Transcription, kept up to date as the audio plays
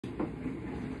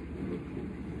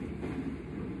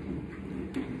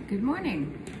Good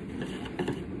morning.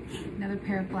 Another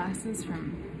pair of glasses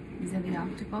from Jiffy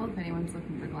Optical. If anyone's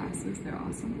looking for glasses, they're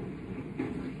awesome.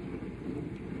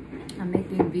 I'm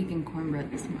making vegan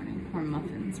cornbread this morning, corn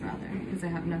muffins rather, because I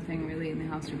have nothing really in the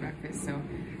house for breakfast. So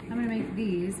I'm gonna make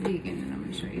these vegan and I'm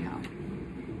gonna show you how.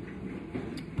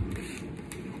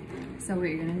 So what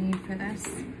you're gonna need for this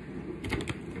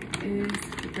is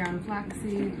ground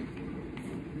flaxseed,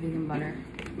 vegan butter,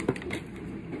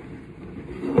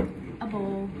 a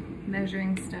bowl,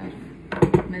 measuring stuff,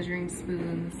 measuring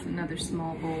spoons, another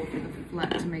small bowl for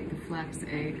the to make the flax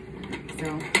egg.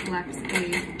 So flax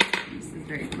egg, this is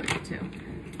very quick too.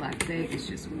 Flax egg is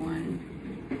just 1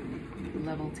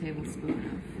 level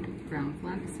tablespoon of ground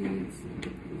flax seeds.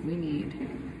 We need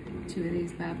 2 of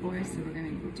these bad boys, so we're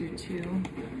gonna do 2,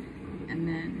 and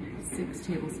then 6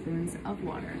 tablespoons of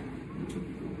water.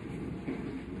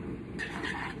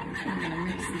 I'm going to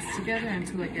mix this together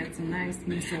until it gets a nice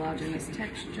mucilaginous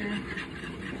texture.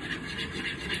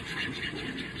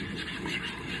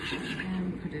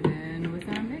 And put it in with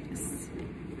our mix.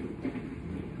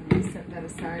 I'll set that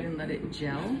aside and let it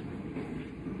gel.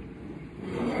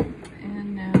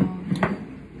 And now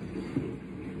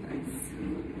let's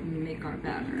make our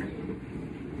batter.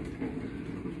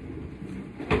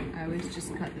 I always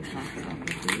just cut the tops off of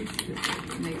these because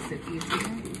it makes it easier.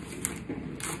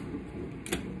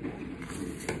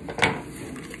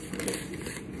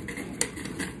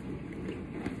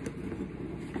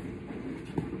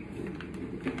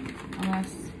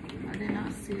 Unless, are they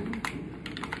not sealed?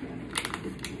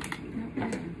 Nope, they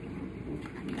are.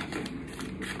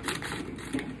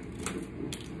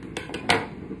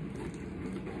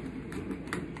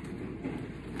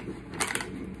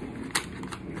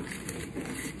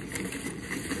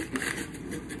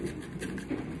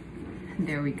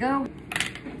 There we go.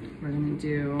 We're gonna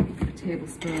do a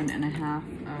tablespoon and a half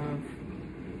of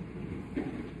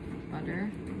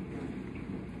butter.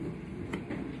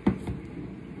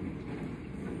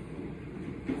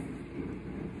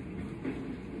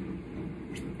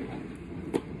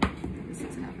 This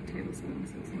is half a tablespoon,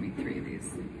 so it's gonna be 3 of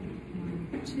these.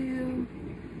 1, 2,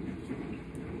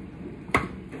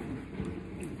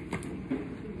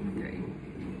 3.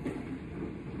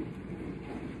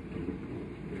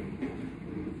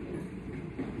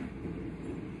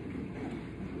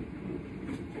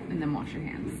 And then wash your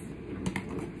hands.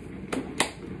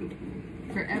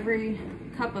 For every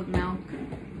cup of milk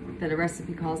that a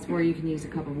recipe calls for, you can use a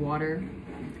cup of water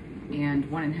and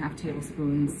 1.5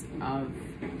 tablespoons of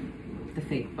the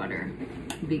fake butter,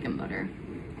 vegan butter.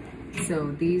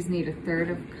 So these need a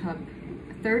third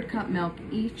cup milk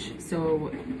each.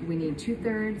 So we need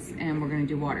 2/3, and we're going to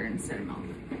do water instead of milk.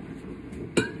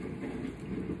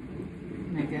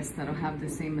 And I guess that'll have the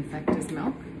same effect as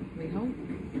milk, we hope.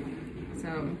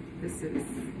 So this is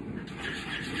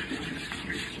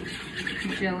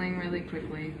gelling really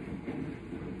quickly.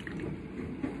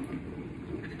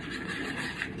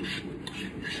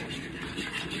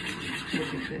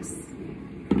 Look at this.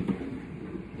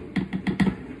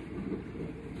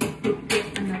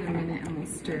 Another minute and we'll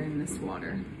stir in this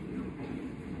water.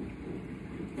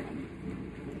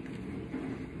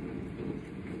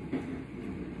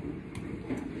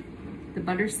 The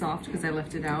butter's soft because I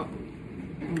left it out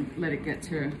and let it get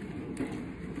to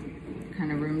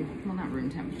kind of room, well, not room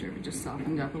temperature, but just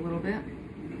softened up a little bit.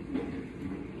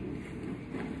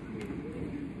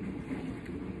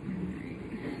 Alright.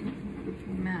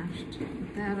 Mashed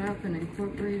that up and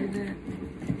incorporated it.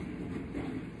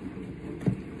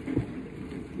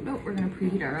 Oh, we're going to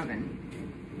preheat our oven.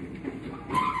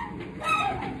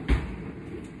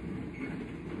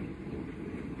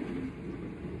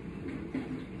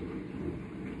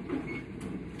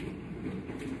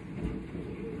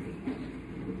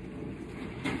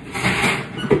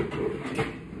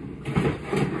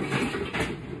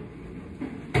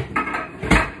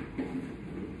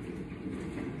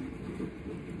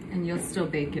 And you'll still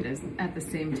bake it at the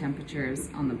same temperature as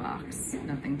on the box.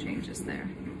 Nothing changes there.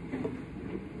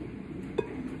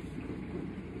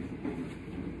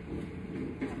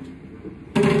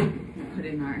 Put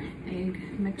in our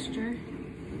egg mixture.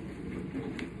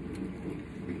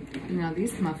 Now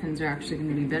these muffins are actually going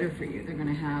to be better for you. They're going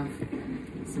to have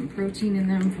some protein in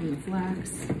them from the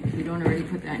flax. If you don't already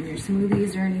put that in your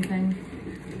smoothies or anything.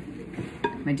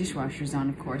 My dishwasher's on,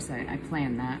 of course. I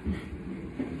planned that.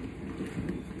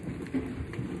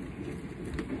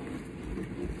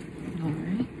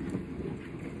 Alright.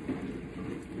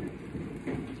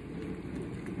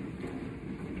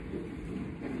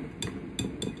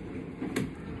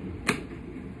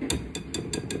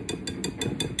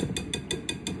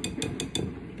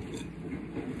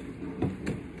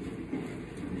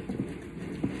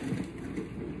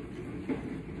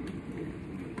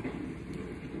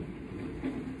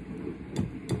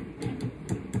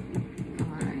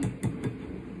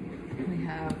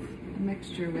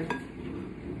 texture with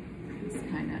this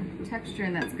kind of texture,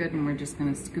 and that's good. And we're just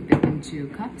gonna scoop it into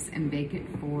cups and bake it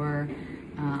for,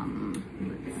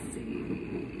 let's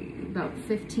see, about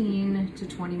 15 to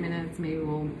 20 minutes. Maybe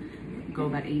we'll go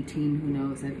about 18, who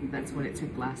knows. I think that's what it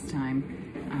took last time.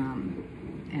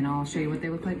 And I'll show you what they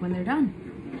look like when they're done.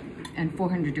 And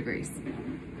 400 degrees.